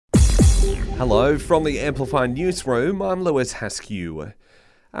Hello from the Amplify Newsroom, I'm Lewis Haskew.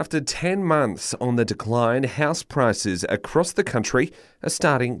 After 10 months on the decline, house prices across the country are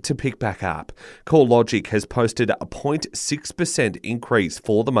starting to pick back up. CoreLogic has posted a 0.6% increase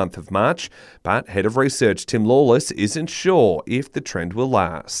for the month of March, but Head of Research Tim Lawless isn't sure if the trend will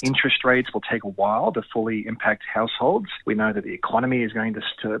last. Interest rates will take a while to fully impact households. We know that the economy is going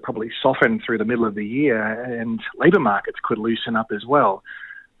to probably soften through the middle of the year, and labour markets could loosen up as well.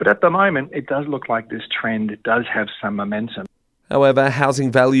 But at the moment, it does look like this trend does have some momentum. However,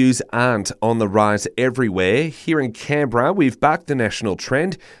 housing values aren't on the rise everywhere. Here in Canberra, we've bucked the national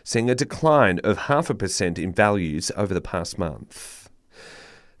trend, seeing a decline of 0.5% in values over the past month.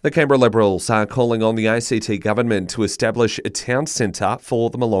 The Canberra Liberals are calling on the ACT government to establish a town centre for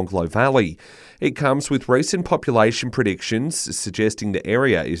the Molonglo Valley. It comes with recent population predictions suggesting the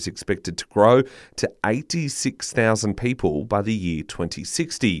area is expected to grow to 86,000 people by the year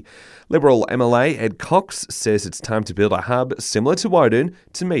 2060. Liberal MLA Ed Cox says it's time to build a hub similar to Woden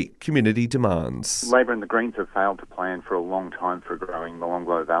to meet community demands. Labor and the Greens have failed to plan for a long time for growing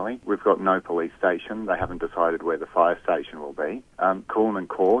Molonglo Valley. We've got no police station. They haven't decided where the fire station will be. Coolman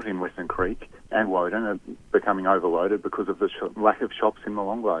Court in Western Creek and Woden are becoming overloaded because of the lack of shops in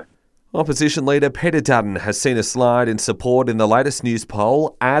Molonglo. Opposition leader Peter Dutton has seen a slide in support in the latest news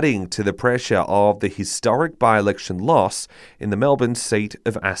poll, adding to the pressure of the historic by-election loss in the Melbourne seat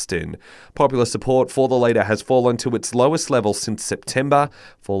of Aston. Popular support for the leader has fallen to its lowest level since September,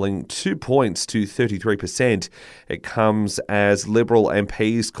 falling 2 points to 33%. It comes as Liberal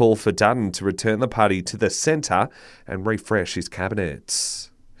MPs call for Dutton to return the party to the centre and refresh his cabinet.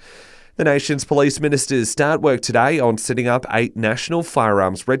 The nation's police ministers start work today on setting up a national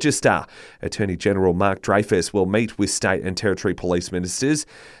firearms register. Attorney General Mark Dreyfus will meet with state and territory police ministers.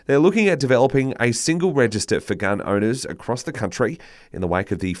 They're looking at developing a single register for gun owners across the country in the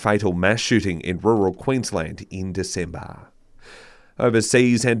wake of the fatal mass shooting in rural Queensland in December.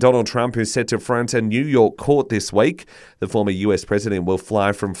 Overseas, and Donald Trump is set to front a New York court this week. The former US president will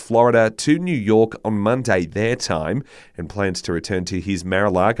fly from Florida to New York on Monday their time and plans to return to his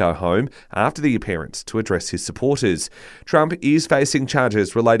Mar-a-Lago home after the appearance to address his supporters. Trump is facing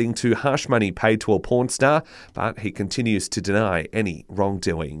charges relating to hush money paid to a porn star, but he continues to deny any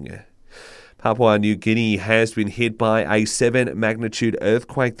wrongdoing. Papua New Guinea has been hit by a 7-magnitude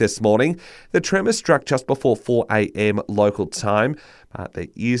earthquake this morning. The tremor struck just before 4 a.m. local time, but there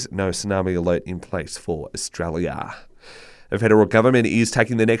is no tsunami alert in place for Australia. The federal government is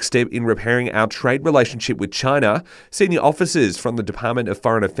taking the next step in repairing our trade relationship with China. Senior officers from the Department of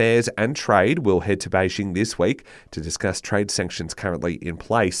Foreign Affairs and Trade will head to Beijing this week to discuss trade sanctions currently in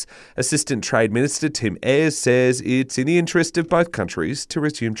place. Assistant Trade Minister Tim Ayres says it's in the interest of both countries to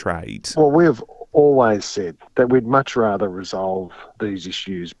resume trade. Well, we've always said that we'd much rather resolve these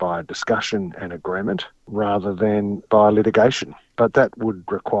issues by discussion and agreement rather than by litigation. But that would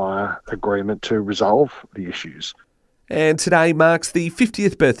require agreement to resolve the issues. And today marks the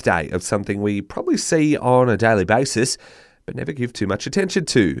 50th birthday of something we probably see on a daily basis, but never give too much attention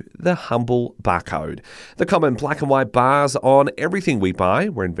to, the humble barcode. The common black and white bars on everything we buy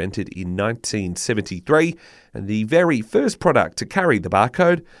were invented in 1973, and the very first product to carry the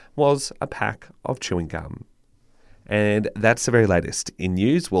barcode was a pack of chewing gum. And that's the very latest in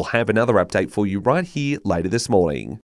news. We'll have another update for you right here later this morning.